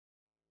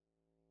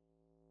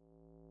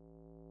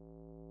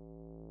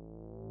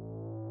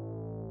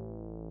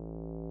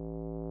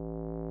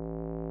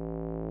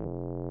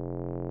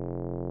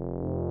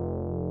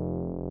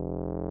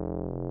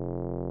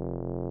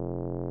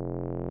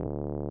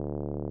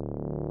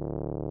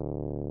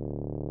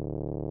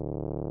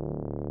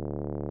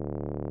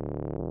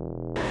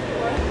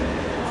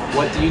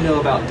What do you know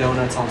about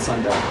donuts on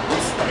Sunday?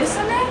 This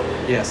Sunday?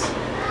 Yes. Okay.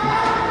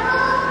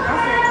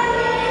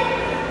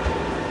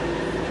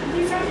 What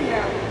are you talking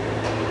about?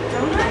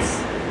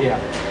 Donuts? Yeah.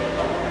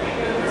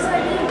 What does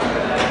that mean?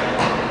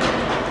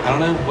 I don't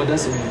know. What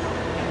does it mean?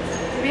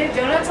 Do we have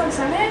donuts on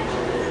Sunday?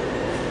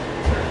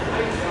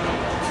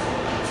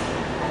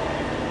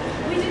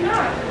 We do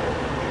not.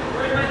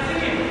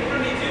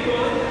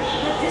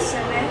 Not this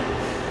Sunday.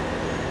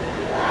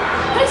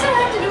 What does that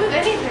have to do with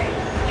anything?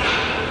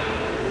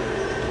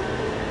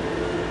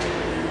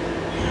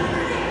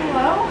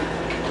 Hello?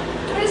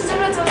 What does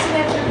donuts on Sunday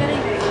have to do with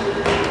anything?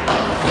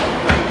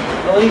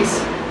 Elise,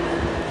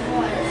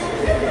 What?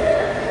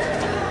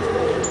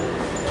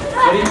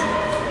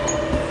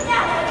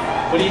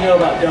 what do you know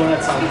about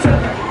donuts on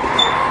Sunday?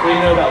 What do you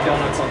know about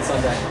donuts on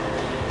Sunday?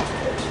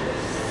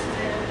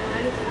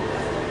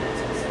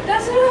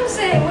 That's what I'm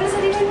saying. What does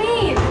that even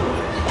mean?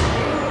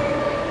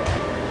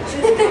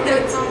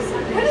 Donuts on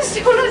Sunday. What is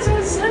donuts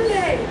on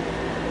Sunday?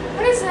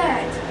 What is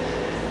that?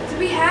 Do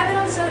we have it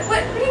on Sunday?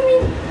 What do you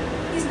mean?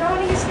 He's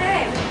knowing his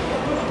name.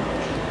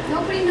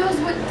 Nobody knows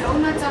what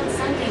donuts on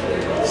Sunday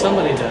mean.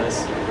 Somebody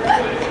does.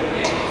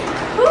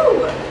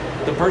 Who?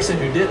 The person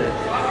who did it.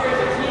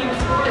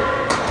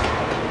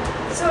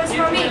 So it's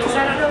not me because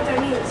I don't know what that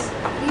means.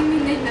 You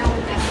mean they know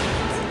what that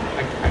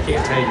I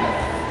can't tell you.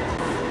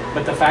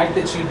 But the fact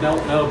that you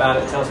don't know about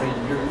it tells me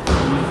you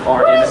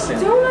are What is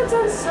innocent. donuts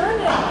on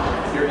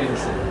Sunday? You're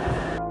innocent.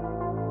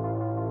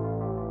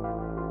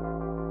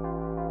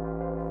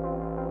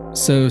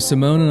 So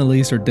Simone and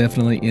Elise are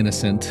definitely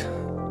innocent.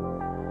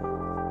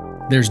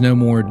 There's no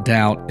more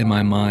doubt in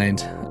my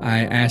mind.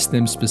 I asked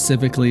them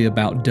specifically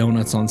about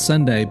donuts on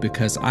Sunday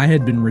because I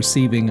had been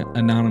receiving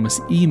anonymous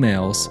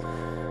emails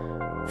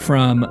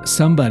from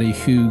somebody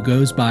who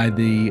goes by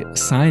the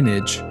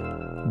signage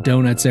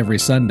Donuts Every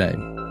Sunday.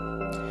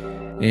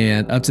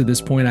 And up to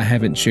this point, I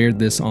haven't shared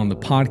this on the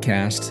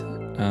podcast.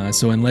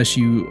 So unless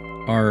you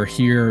are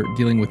here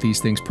dealing with these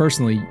things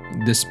personally,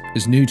 this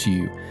is new to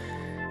you.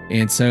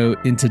 And so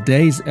in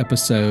today's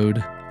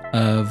episode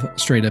of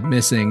Straight Up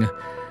Missing,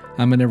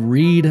 I'm going to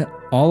read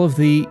all of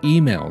the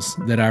emails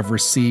that I've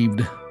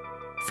received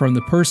from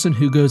the person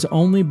who goes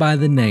only by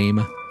the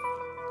name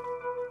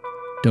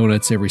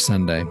Donuts Every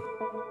Sunday.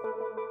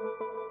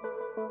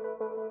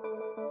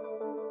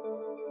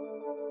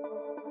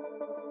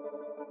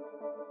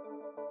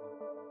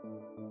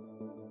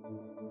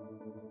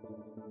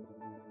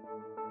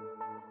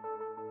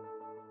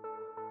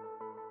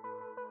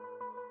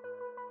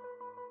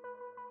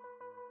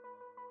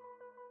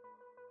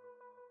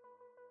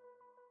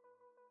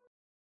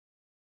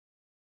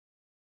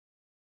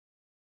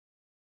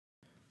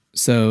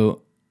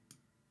 So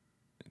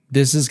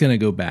this is going to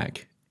go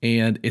back,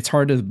 and it's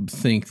hard to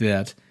think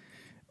that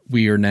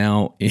we are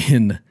now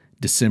in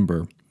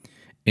December,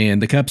 and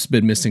the cup's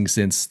been missing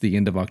since the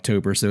end of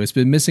October, so it's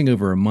been missing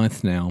over a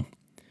month now.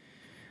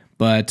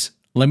 But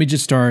let me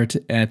just start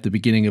at the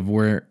beginning of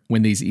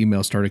when these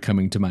emails started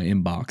coming to my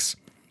inbox.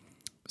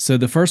 So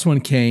the first one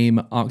came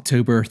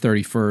October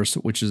 31st,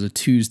 which is a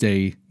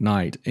Tuesday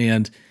night,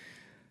 and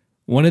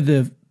one of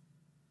the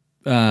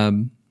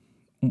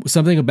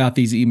something about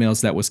these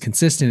emails that was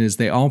consistent is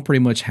they all pretty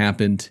much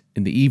happened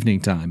in the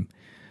evening time.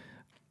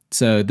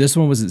 So this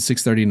one was at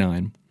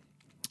 6:39,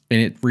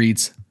 and it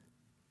reads,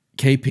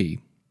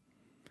 KP,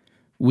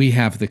 we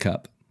have the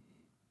cup,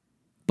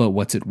 but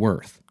what's it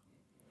worth?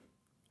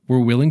 We're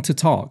willing to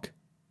talk.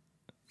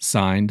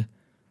 Signed,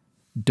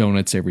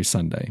 Donuts Every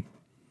Sunday.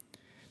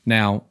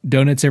 Now,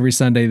 Donuts Every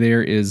Sunday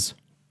there is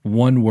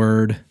one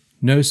word,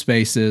 no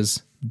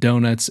spaces,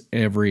 Donuts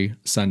Every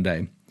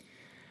Sunday.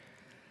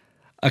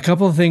 A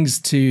couple of things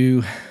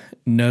to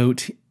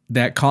note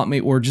that caught me,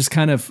 or just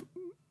kind of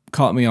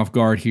caught me off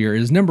guard here,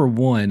 is number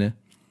one,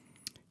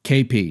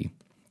 KP.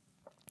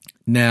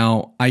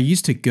 Now, I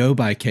used to go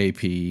by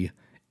KP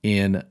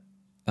in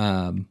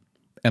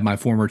at my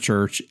former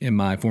church, in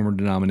my former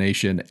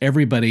denomination.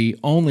 Everybody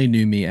only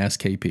knew me as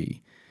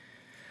KP.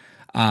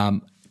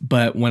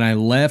 But when I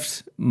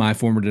left my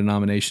former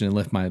denomination and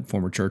left my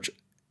former church,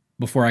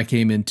 before I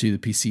came into the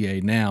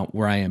PCA now,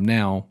 where I am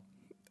now,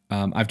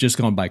 I've just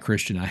gone by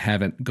Christian. I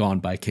haven't gone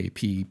by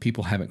KP.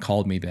 People haven't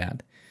called me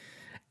that.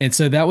 And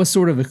so that was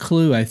sort of a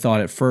clue, I thought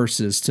at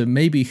first, as to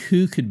maybe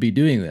who could be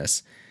doing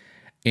this.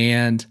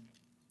 And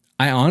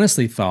I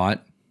honestly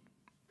thought,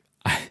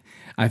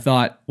 I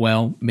thought,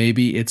 well,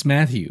 maybe it's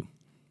Matthew.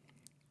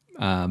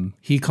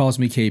 He calls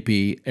me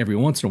KP every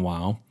once in a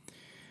while.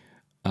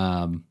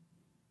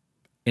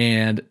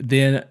 And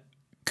then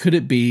could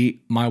it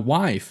be my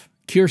wife,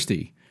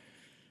 Kirsty?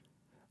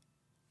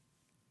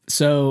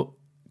 So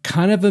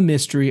kind of a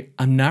mystery.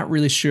 I'm not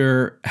really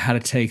sure how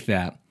to take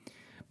that.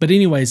 But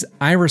anyways,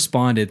 I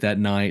responded that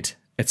night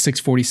at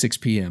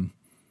 6:46 p.m.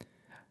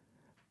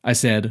 I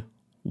said,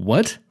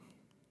 what?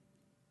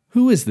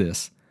 Who is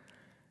this?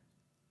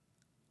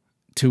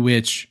 To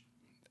which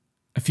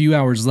a few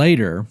hours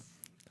later,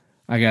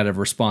 I got a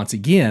response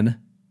again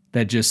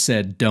that just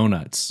said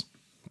donuts,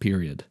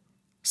 period.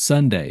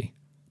 Sunday,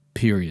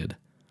 period.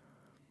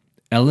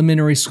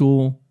 Elementary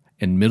school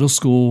in middle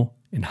school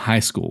and high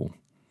school.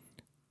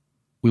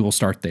 We will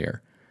start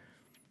there.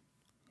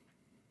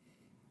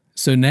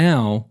 So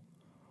now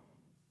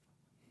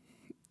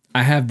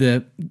I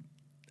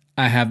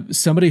have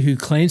somebody who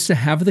claims to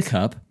have the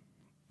cup,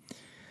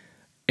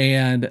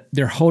 and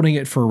they're holding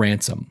it for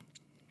ransom.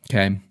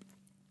 Okay.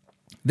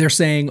 They're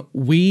saying,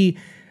 we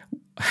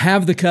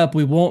have the cup.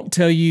 We won't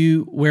tell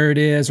you where it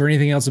is or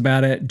anything else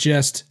about it.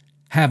 Just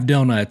have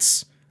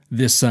donuts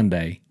this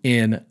Sunday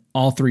in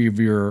all three of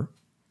your,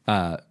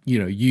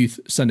 youth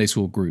Sunday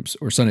school groups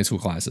or Sunday school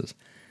classes.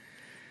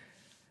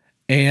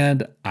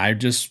 And I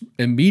just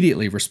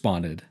immediately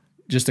responded.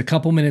 Just a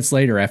couple minutes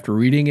later, after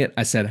reading it,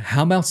 I said,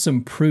 how about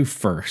some proof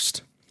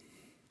first?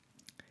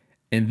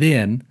 And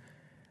then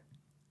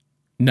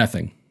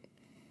nothing.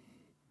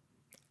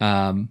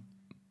 Not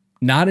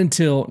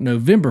until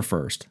November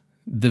 1st,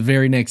 the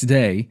very next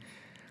day,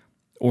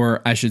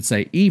 or I should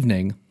say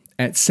evening,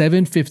 at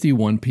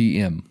 7:51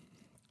 p.m.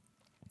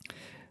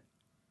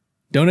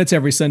 Donuts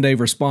Every Sunday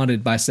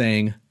responded by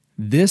saying,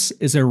 this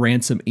is a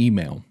ransom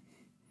email.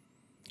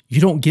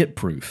 You don't get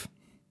proof.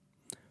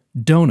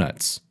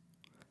 Donuts,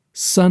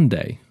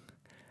 Sunday,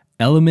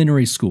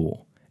 elementary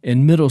school,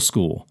 and middle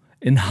school,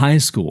 and high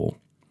school.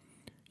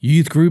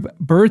 Youth group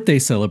birthday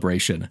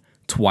celebration,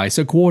 twice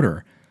a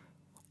quarter.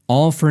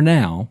 All for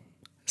now,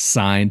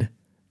 signed,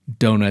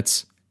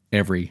 Donuts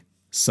Every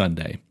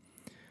Sunday.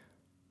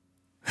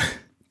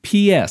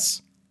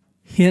 P.S.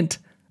 Hint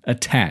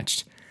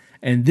attached.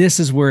 And this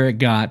is where it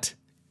got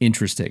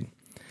interesting.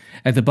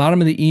 At the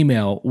bottom of the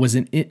email was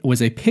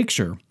a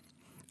picture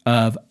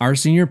of our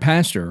senior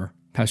pastor,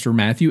 Pastor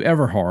Matthew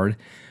Everhard,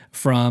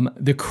 from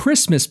the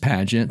Christmas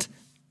pageant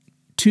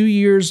 2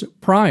 years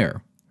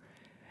prior.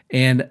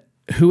 And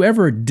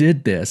whoever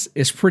did this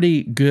is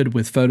pretty good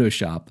with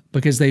Photoshop,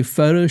 because they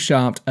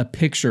Photoshopped a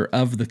picture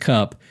of the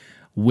cup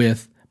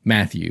with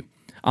Matthew.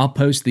 I'll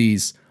post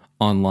these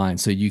online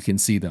so you can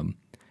see them.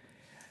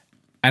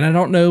 And I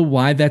don't know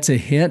why that's a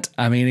hint.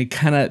 I mean, it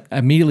kind of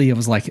immediately, I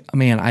was like,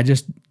 man, I'm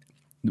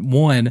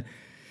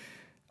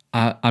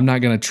not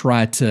going to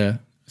try to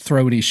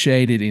throw any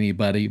shade at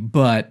anybody,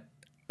 but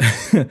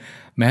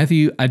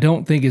Matthew, I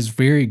don't think is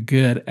very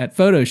good at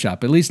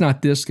Photoshop, at least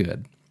not this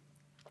good.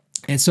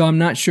 And so I'm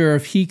not sure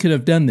if he could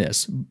have done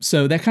this.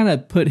 So that kind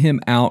of put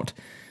him out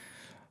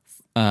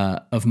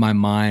of my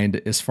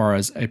mind as far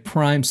as a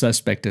prime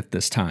suspect at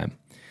this time.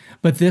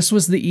 But this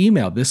was the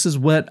email. This is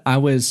what I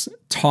was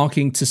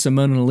talking to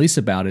Simone and Elise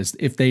about, is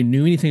if they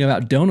knew anything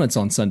about donuts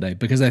on Sunday,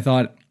 because I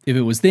thought if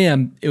it was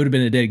them, it would have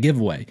been a dead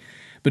giveaway.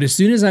 But as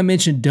soon as I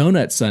mentioned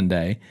Donut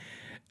Sunday,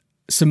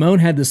 Simone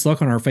had this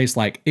look on her face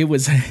like it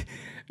was,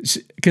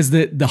 because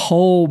the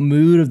whole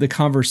mood of the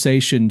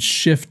conversation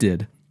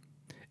shifted,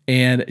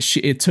 and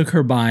it took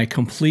her by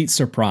complete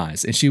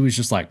surprise. And she was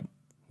just like,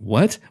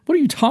 what? What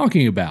are you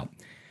talking about?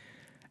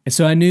 And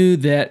so I knew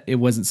that it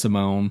wasn't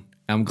Simone.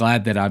 I'm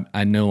glad that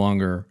I no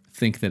longer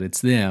think that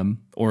it's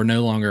them, or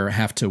no longer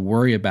have to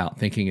worry about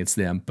thinking it's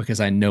them,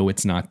 because I know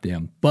it's not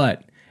them.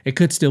 But it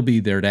could still be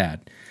their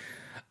dad.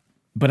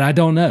 But I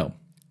don't know.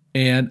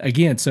 And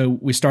again, so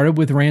we started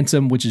with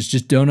ransom, which is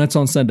just donuts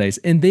on Sundays.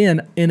 And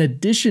then in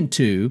addition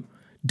to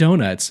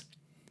donuts,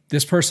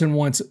 this person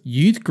wants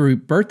youth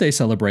group birthday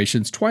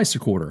celebrations twice a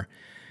quarter.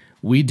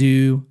 We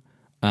do,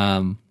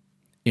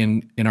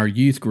 in our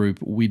youth group,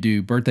 we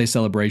do birthday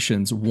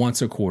celebrations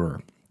once a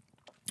quarter,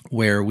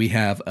 where we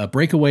have a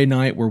breakaway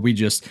night where we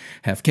just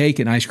have cake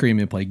and ice cream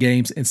and play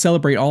games and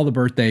celebrate all the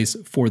birthdays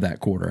for that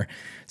quarter.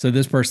 So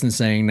this person is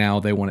saying now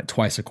they want it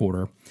twice a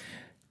quarter.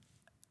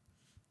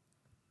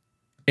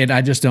 And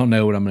I just don't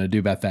know what I'm going to do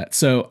about that.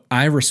 So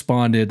I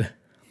responded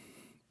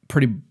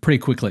pretty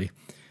quickly.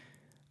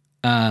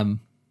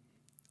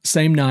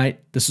 Same night,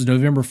 this is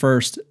November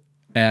 1st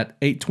at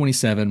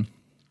 8:27.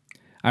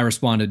 I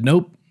responded,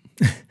 nope.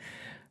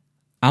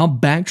 I'll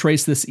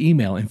backtrace this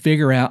email and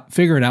figure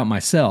it out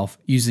myself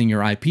using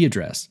your IP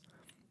address.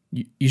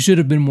 You should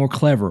have been more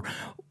clever.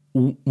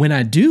 When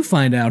I do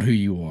find out who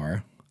you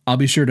are, I'll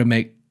be sure to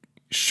make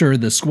sure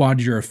the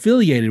squad you're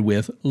affiliated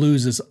with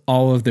loses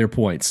all of their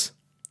points.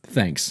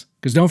 Thanks.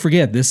 Because don't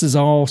forget, this is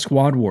all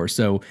Squad Wars.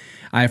 So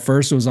I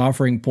first was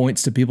offering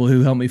points to people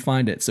who helped me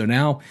find it. So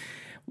now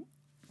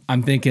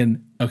I'm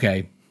thinking,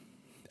 okay,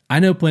 I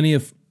know plenty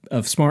of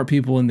smart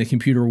people in the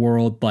computer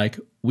world. Like,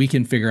 we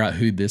can figure out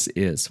who this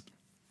is.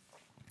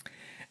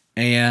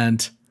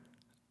 And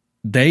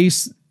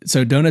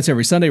so Donuts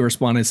Every Sunday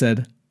responded and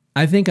said,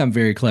 I think I'm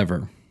very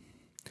clever.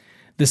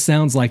 This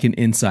sounds like an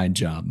inside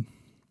job.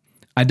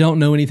 I don't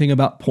know anything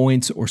about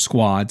points or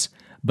squads,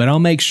 but I'll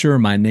make sure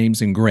my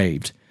name's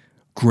engraved.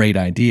 Great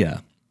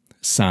idea.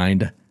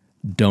 Signed,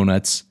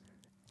 Donuts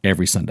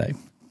Every Sunday.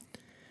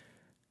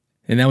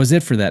 And that was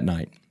it for that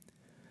night.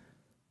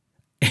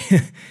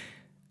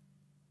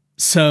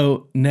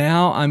 So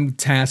now I'm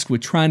tasked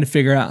with trying to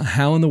figure out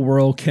how in the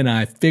world can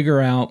I figure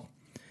out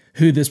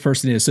who this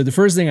person is. So the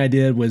first thing I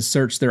did was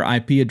search their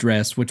IP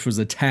address, which was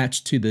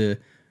attached to the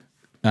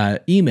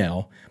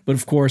email. But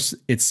of course,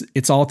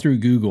 it's all through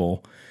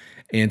Google.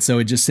 And so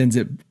it just sends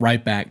it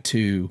right back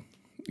to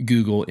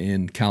Google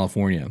in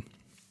California.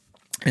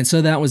 And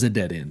so that was a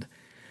dead end.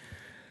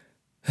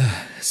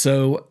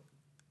 So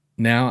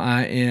now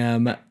I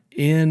am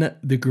in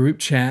the group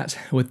chat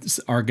with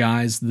our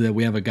guys.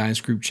 We have a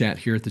guys group chat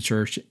here at the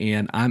church,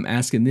 and I'm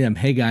asking them,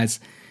 hey guys,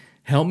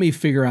 help me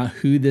figure out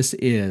who this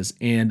is.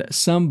 And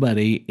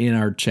somebody in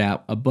our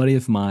chat, a buddy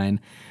of mine,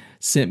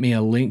 sent me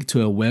a link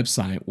to a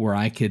website where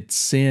I could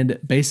send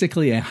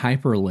basically a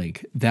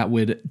hyperlink that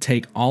would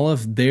take all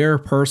of their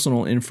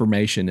personal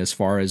information as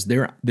far as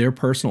their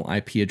personal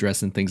IP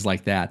address and things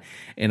like that,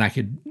 and I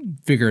could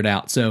figure it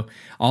out. So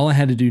all I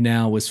had to do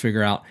now was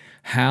figure out,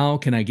 how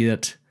can I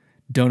get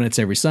Donuts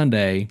Every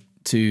Sunday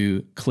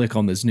to click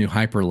on this new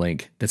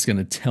hyperlink that's going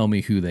to tell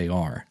me who they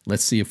are.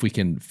 Let's see if we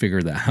can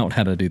figure that out,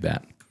 how to do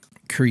that.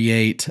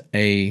 Create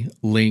a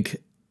link.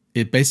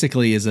 It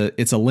basically is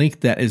it's a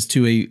link that is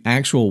to a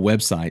actual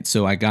website.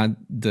 So I got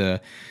the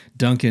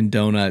Dunkin'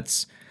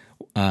 Donuts,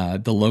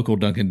 the local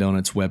Dunkin'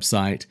 Donuts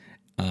website,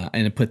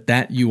 and it put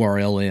that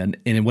URL in.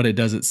 And what it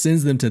does, it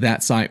sends them to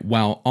that site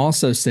while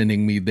also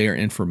sending me their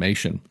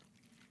information.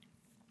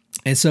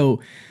 And so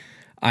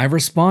I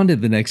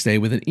responded the next day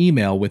with an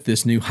email with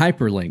this new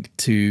hyperlink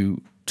to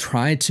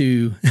try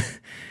to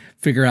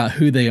figure out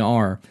who they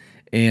are.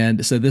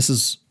 And so this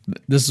is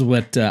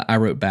what I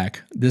wrote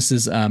back. This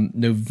is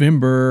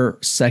November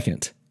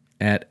 2nd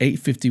at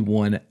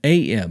 8:51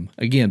 a.m.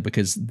 Again,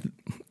 because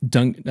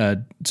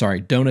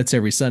Donuts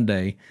Every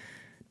Sunday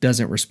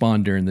doesn't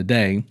respond during the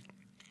day.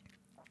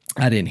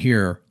 I didn't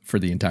hear for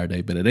the entire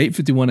day, but at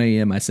 8:51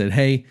 a.m. I said,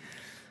 hey,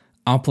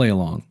 I'll play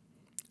along.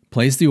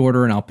 Place the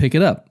order and I'll pick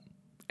it up.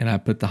 And I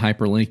put the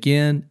hyperlink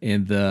in,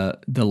 and the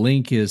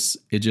link is,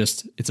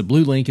 it's a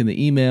blue link in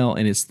the email,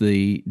 and it's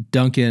the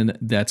Dunkin'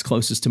 that's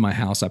closest to my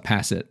house. I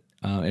pass it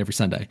every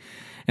Sunday.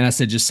 And I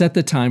said, just set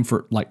the time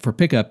for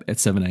pickup at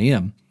 7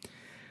 a.m.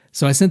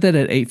 So I sent that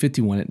at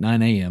 8:51 at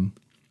 9 a.m.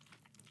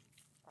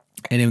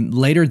 And then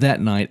later that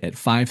night at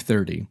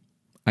 5:30,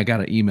 I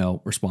got an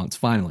email response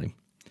finally.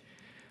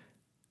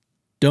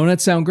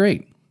 Donuts sound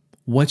great.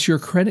 What's your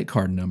credit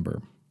card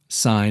number?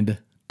 Signed,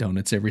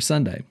 Donuts Every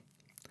Sunday.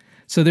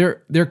 So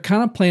they're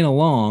kind of playing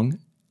along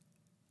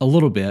a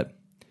little bit,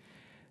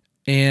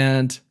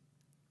 and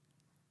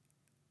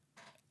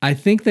I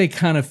think they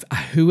kind of,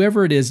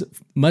 whoever it is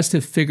must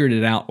have figured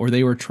it out, or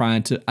they were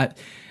trying to.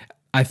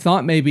 I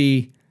thought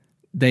maybe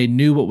they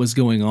knew what was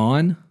going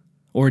on,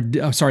 or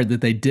that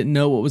they didn't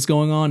know what was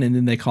going on, and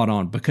then they caught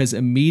on, because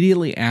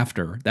immediately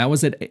after, that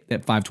was at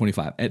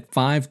 5:25. At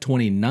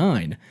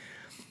 5:29,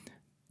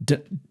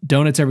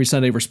 Donuts Every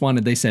Sunday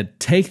responded. They said,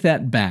 "Take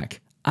that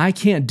back. I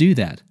can't do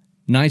that.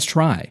 Nice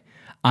try.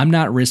 I'm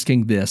not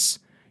risking this.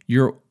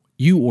 You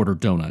order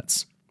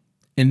donuts."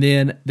 And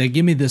then they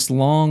give me this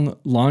long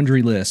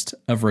laundry list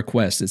of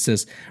requests. It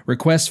says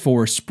requests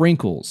for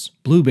sprinkles,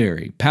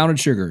 blueberry, powdered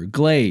sugar,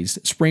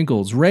 glazed,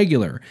 sprinkles,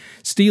 regular,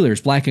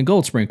 Steelers, black and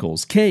gold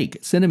sprinkles, cake,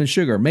 cinnamon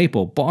sugar,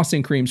 maple,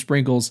 Boston cream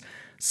sprinkles,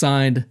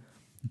 signed,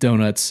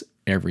 Donuts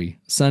Every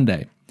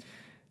Sunday.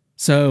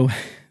 So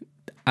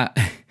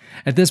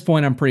at this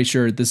point, I'm pretty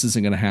sure this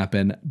isn't going to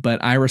happen,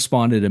 but I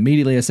responded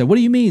immediately. I said, "What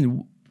do you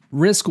mean?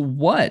 Risk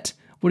what?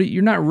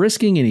 You're not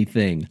risking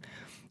anything.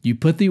 You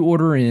put the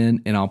order in,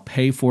 and I'll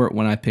pay for it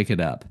when I pick it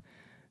up.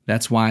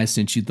 That's why I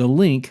sent you the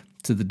link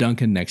to the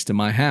Dunkin' next to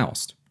my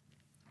house."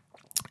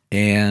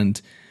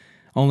 And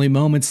only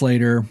moments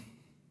later,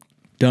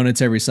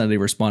 Donuts Every Sunday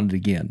responded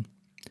again.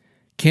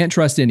 "Can't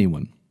trust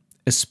anyone,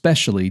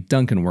 especially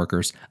Dunkin'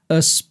 workers,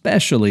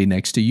 especially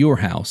next to your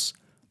house.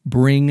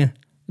 Bring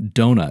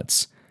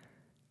donuts.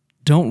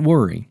 Don't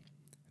worry,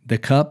 the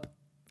cup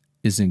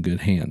is in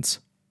good hands.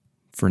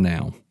 For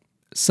now."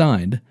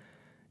 Signed,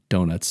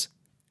 Donuts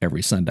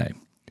Every Sunday.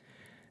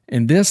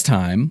 And this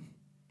time,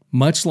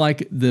 much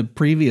like the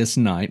previous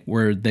night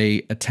where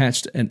they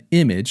attached an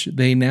image,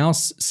 they now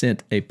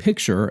sent a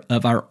picture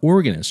of our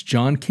organist,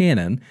 John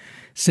Cannon,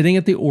 sitting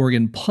at the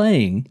organ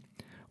playing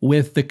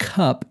with the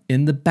cup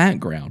in the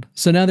background.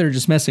 So now they're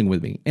just messing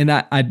with me. And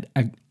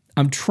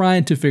I'm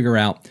trying to figure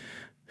out,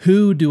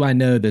 who do I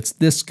know that's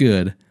this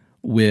good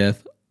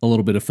with a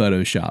little bit of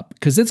Photoshop?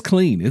 Because it's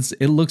clean.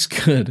 It looks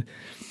good.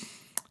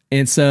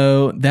 And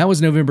so that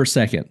was November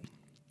 2nd.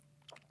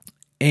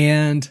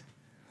 And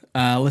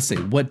let's see,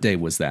 what day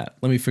was that?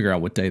 Let me figure out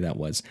what day that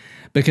was.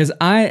 Because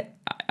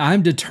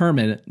I'm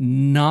determined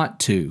not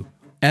to,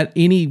 at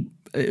any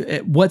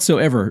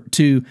whatsoever,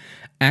 to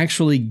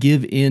actually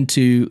give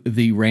into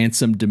the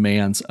ransom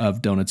demands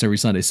of Donuts Every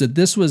Sunday. So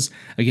this was,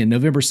 again,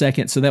 November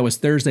 2nd. So that was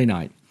Thursday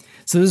night.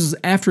 So this is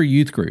after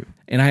youth group,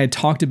 and I had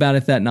talked about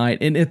it that night.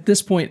 And at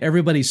this point,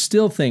 everybody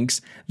still thinks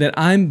that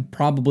I'm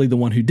probably the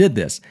one who did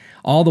this.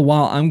 All the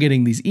while, I'm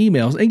getting these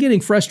emails and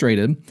getting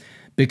frustrated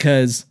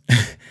because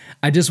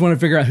I just want to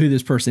figure out who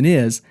this person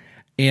is,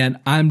 and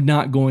I'm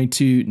not going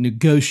to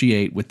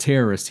negotiate with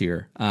terrorists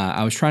here.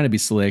 I was trying to be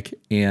slick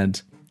and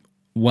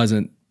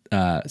wasn't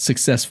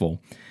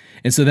successful.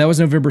 And so that was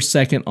November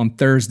 2nd on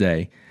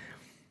Thursday.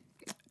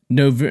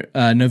 November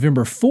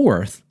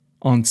 4th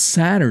on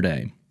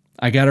Saturday,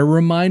 I got a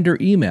reminder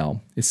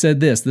email. It said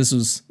this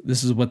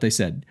is what they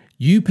said.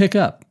 "You pick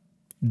up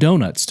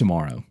donuts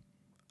tomorrow."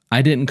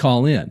 I didn't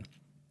call in,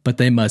 but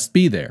they must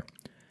be there.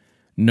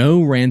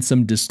 No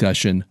ransom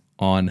discussion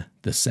on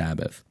the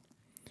Sabbath.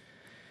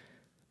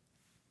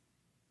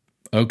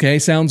 Okay,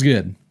 sounds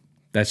good.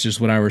 That's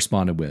just what I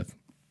responded with.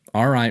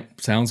 All right,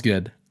 sounds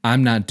good.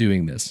 I'm not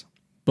doing this.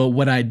 But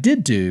what I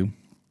did do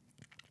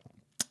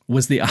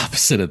was the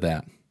opposite of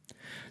that.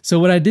 So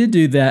what I did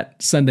do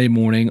that Sunday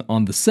morning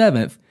on the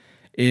 7th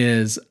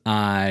is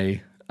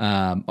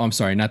I'm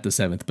sorry, not the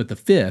 7th, but the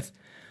 5th.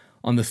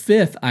 On the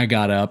 5th, I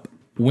got up,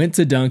 went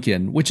to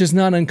Dunkin', which is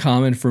not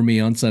uncommon for me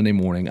on Sunday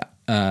mornings.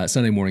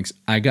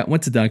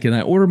 Went to Dunkin'.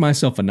 I ordered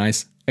myself a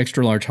nice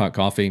extra large hot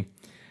coffee,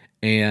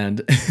 and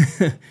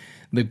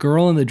the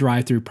girl in the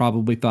drive-thru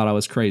probably thought I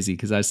was crazy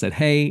because I said,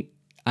 "Hey,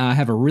 I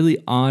have a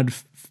really odd,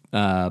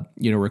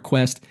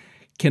 request.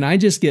 Can I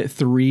just get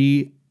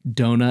 3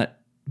 donut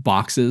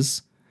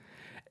boxes?"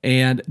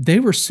 And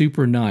they were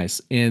super nice,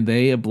 and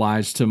they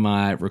obliged to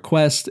my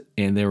request,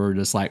 and they were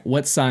just like,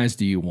 "What size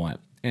do you want?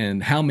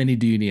 And how many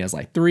do you need?" I was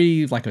like,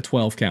 3, like a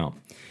 12 count.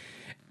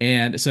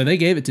 And so they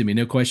gave it to me,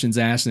 no questions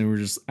asked,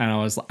 and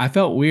I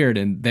felt weird,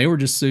 and they were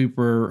just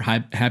super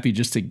happy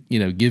just to,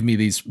 give me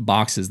these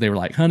boxes. They were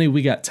like, "Honey,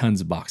 we got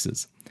tons of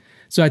boxes."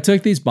 So I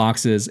took these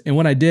boxes, and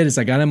what I did is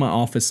I got in my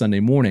office that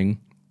Sunday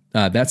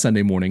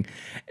morning,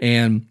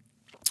 and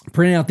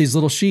printed out these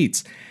little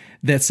sheets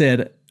that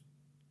said,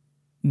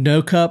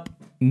 "No cup,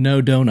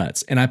 no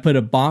donuts." And I put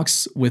a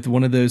box with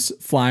one of those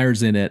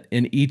flyers in it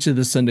in each of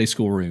the Sunday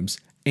school rooms.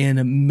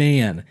 And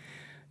man,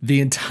 the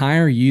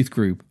entire youth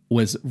group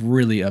was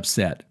really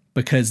upset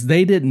because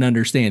they didn't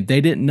understand.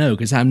 They didn't know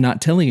because I'm not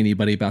telling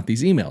anybody about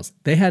these emails.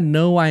 They had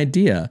no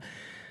idea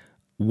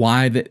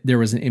why there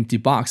was an empty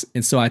box.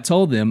 And so I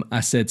told them,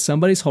 I said,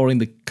 somebody's holding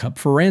the cup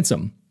for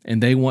ransom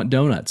and they want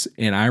donuts.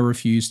 And I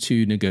refuse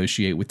to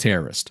negotiate with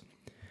terrorists.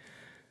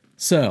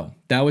 So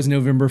that was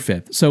November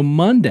 5th. So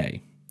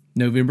Monday,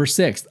 November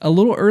 6th, a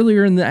little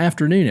earlier in the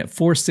afternoon at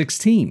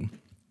 4:16,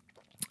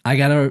 I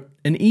got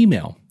an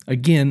email,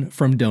 again,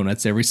 from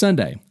Donuts Every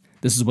Sunday.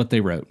 This is what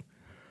they wrote.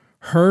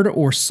 "Heard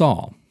or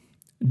saw.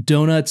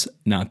 Donuts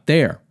not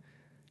there.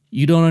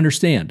 You don't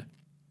understand.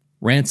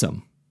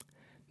 Ransom.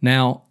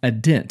 Now a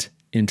dent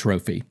in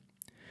trophy.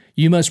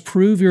 You must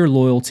prove your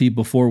loyalty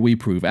before we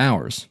prove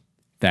ours.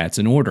 That's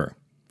an order.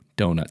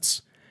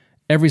 Donuts.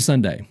 Every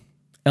Sunday.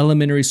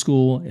 Elementary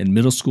school and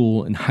middle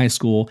school and high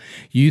school,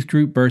 youth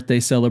group birthday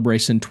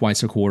celebration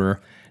twice a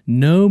quarter.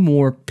 No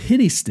more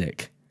pity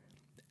stick.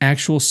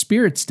 Actual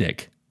spirit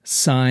stick.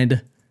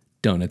 Signed,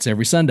 Donuts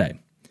Every Sunday."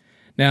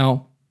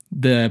 Now,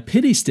 the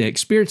pity stick,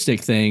 spirit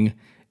stick thing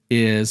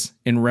is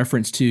in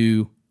reference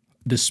to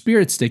the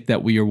spirit stick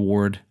that we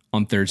award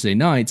on Thursday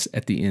nights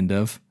at the end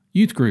of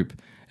youth group.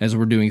 As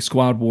we're doing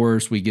Squad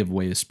Wars, we give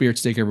away the spirit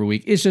stick every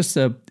week. It's just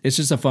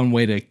a fun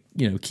way to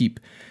keep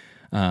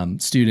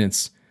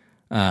students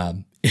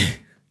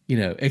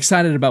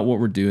excited about what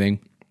we're doing.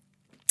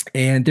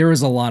 And there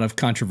was a lot of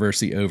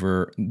controversy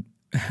over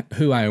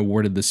who I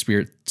awarded the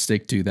spirit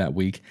stick to that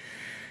week.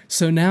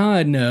 So now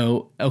I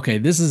know, okay,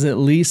 this is at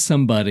least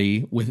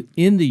somebody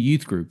within the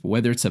youth group,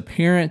 whether it's a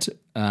parent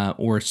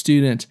or a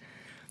student.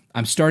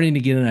 I'm starting to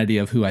get an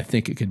idea of who I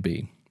think it could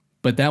be.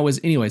 But that was,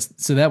 anyways,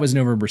 so that was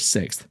November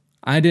 6th.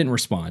 I didn't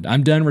respond.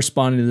 I'm done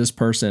responding to this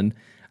person.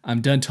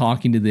 I'm done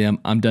talking to them.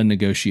 I'm done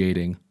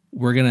negotiating.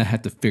 We're going to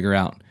have to figure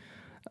out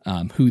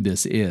who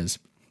this is.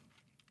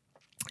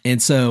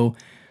 And so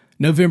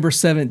November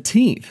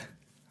 17th,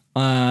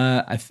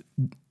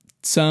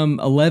 some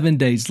 11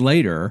 days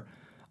later,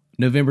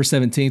 November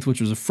 17th, which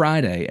was a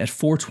Friday at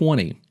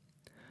 4:20,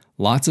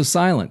 lots of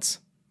silence,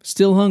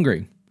 still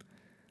hungry.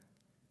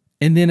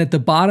 And then at the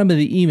bottom of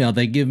the email,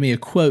 they give me a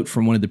quote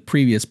from one of the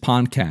previous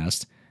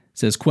podcasts. It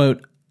says,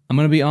 quote, "I'm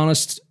going to be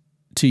honest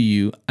to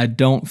you. I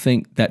don't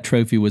think that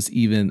trophy was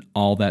even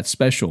all that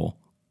special."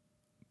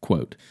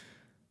 Quote,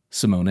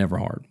 Simone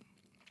Everhard.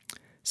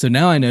 So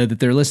now I know that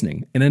they're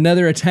listening. And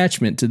another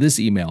attachment to this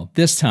email,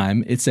 this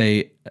time it's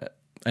an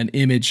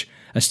image,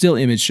 a still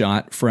image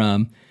shot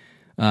from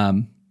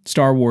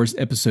Star Wars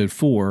Episode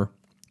 4,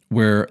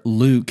 where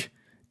Luke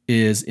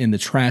is in the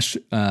trash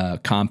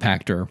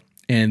compactor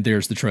and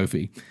there's the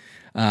trophy.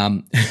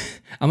 I'm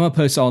going to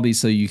post all these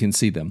so you can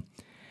see them.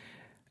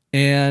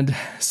 And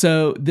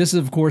so this,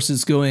 of course,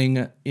 is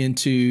going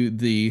into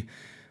the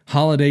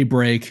holiday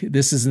break.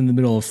 This is in the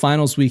middle of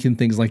finals week and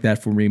things like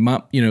that for me.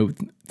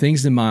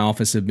 Things in my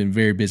office have been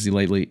very busy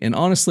lately. And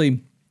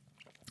honestly,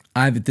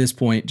 I've at this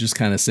point just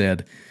kind of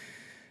said,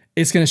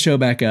 it's going to show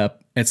back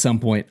up at some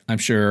point, I'm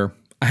sure.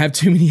 I have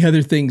too many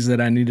other things that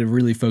I need to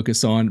really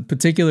focus on,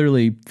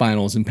 particularly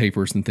finals and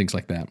papers and things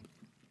like that.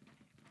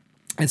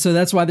 And so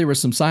that's why there was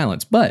some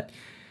silence. But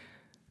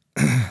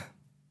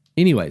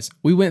anyways,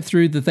 we went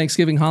through the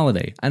Thanksgiving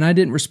holiday, and I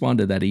didn't respond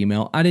to that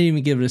email. I didn't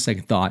even give it a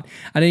second thought.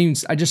 I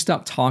just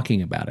stopped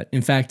talking about it.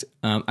 In fact,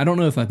 I don't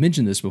know if I've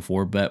mentioned this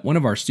before, but one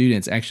of our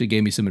students actually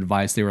gave me some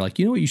advice. They were like,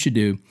 "You know what you should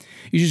do?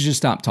 You should just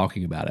stop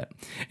talking about it."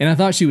 And I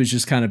thought she was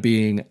just kind of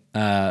being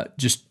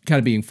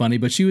funny,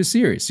 but she was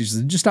serious. She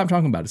said, "Just stop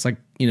talking about it." It's like,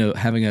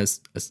 having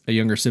a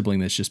younger sibling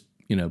that's just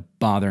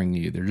bothering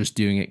you. They're just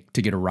doing it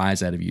to get a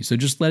rise out of you. So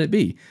just let it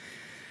be.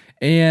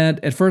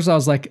 And at first I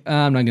was like,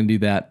 I'm not going to do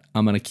that.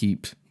 I'm going to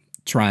keep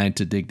trying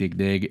to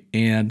dig.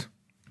 And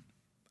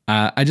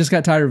I just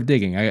got tired of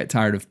digging. I got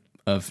tired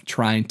of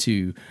trying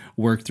to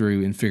work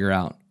through and figure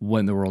out what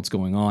in the world's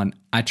going on.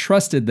 I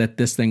trusted that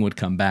this thing would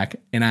come back,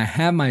 and I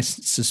have my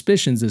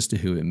suspicions as to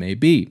who it may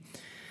be.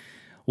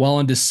 Well,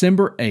 on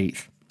December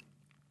 8th,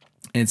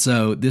 and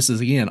so this is,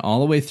 again, all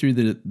the way through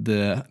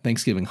the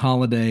Thanksgiving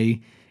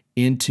holiday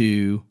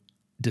into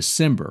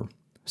December.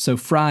 So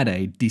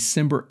Friday,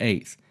 December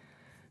 8th,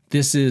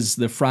 this is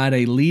the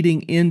Friday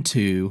leading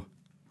into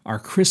our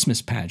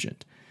Christmas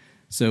pageant.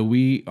 So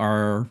we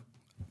are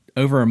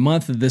over a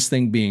month of this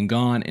thing being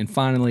gone, and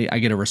finally I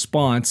get a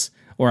response,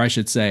 or I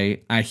should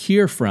say, I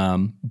hear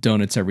from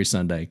Donuts Every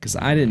Sunday, because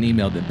I didn't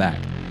email it back.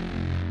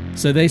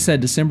 So they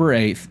said December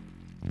 8th,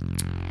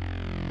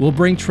 we'll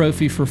bring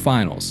trophy for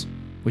finals,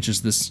 which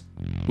is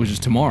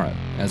tomorrow,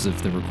 as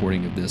of the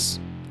recording of this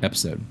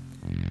episode.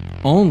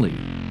 Only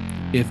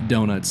if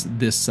Donuts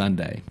this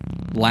Sunday.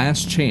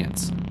 Last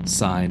chance,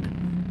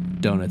 signed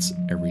Donuts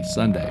Every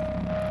Sunday.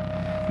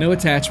 No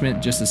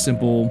attachment, just a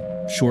simple,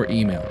 short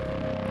email.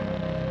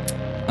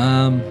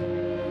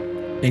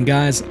 And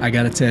guys, I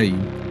gotta tell you,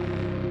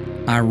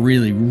 I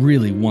really,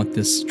 really want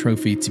this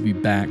trophy to be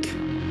back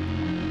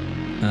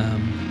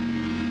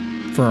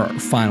for our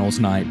finals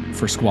night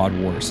for Squad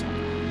Wars.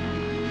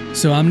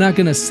 So I'm not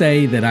gonna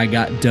say that I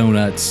got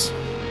donuts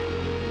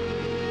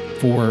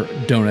for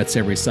Donuts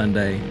Every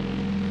Sunday,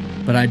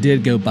 but I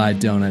did go buy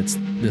donuts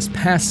this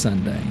past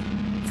Sunday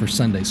for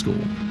Sunday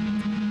school.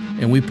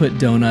 And we put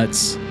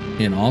donuts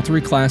in all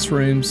 3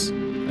 classrooms,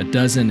 a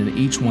dozen in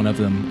each one of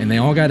them, and they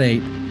all got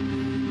 8.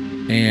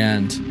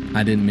 And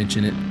I didn't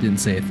mention it, didn't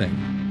say a thing.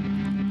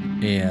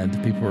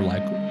 And people were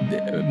like,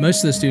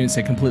 most of the students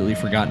had completely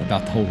forgotten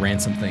about the whole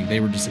ransom thing. They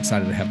were just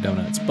excited to have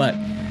donuts. But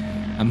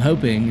I'm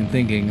hoping and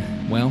thinking,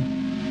 well,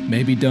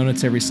 maybe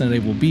Donuts Every Sunday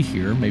will be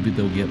here. Maybe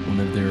they'll get one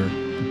of their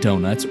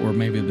donuts, or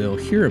maybe they'll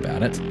hear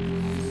about it,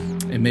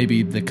 and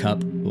maybe the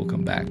cup will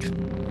come back.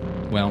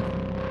 Well,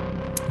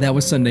 that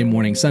was Sunday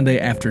morning. Sunday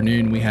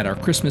afternoon, we had our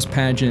Christmas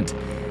pageant,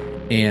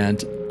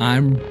 and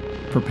I'm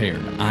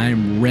prepared.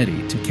 I'm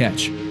ready to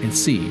catch and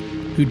see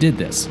who did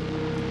this.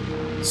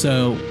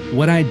 So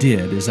what I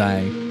did is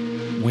I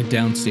went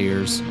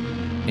downstairs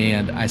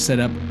and I set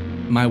up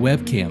my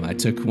webcam. I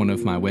took one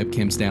of my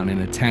webcams down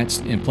and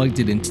attached and plugged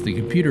it into the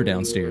computer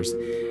downstairs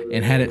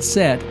and had it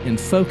set and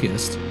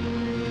focused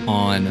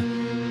on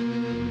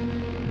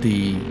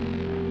the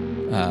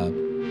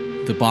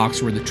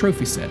box where the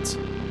trophy sits,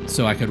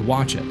 so I could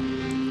watch it.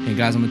 And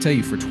guys, I'm gonna tell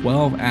you, for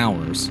 12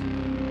 hours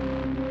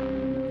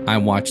I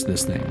watched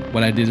this thing.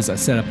 What I did is I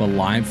set up a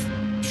live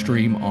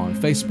stream on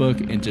Facebook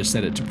and just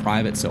set it to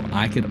private, so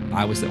I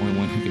was the only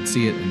one who could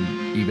see it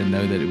and even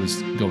know that it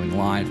was going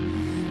live.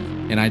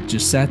 And I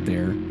just sat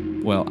there.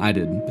 Well, I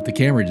didn't, but the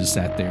camera just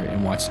sat there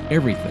and watched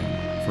everything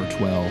for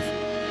 12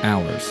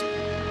 hours.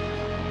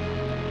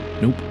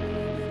 Nope.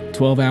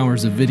 12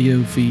 hours of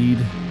video feed,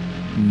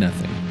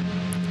 nothing.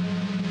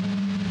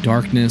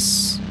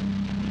 Darkness,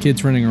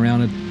 kids running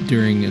around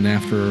during and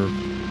after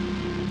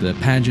the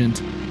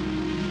pageant,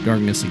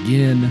 darkness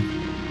again,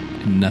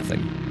 and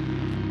nothing.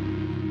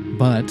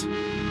 But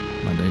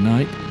Monday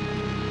night,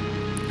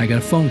 I got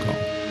a phone call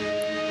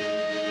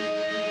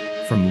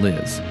from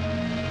Liz.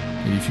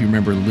 And if you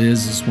remember,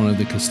 Liz is one of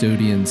the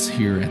custodians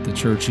here at the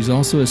church. She's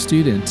also a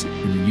student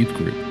in the youth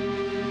group.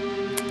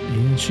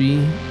 And she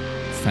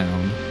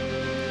found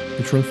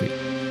the trophy.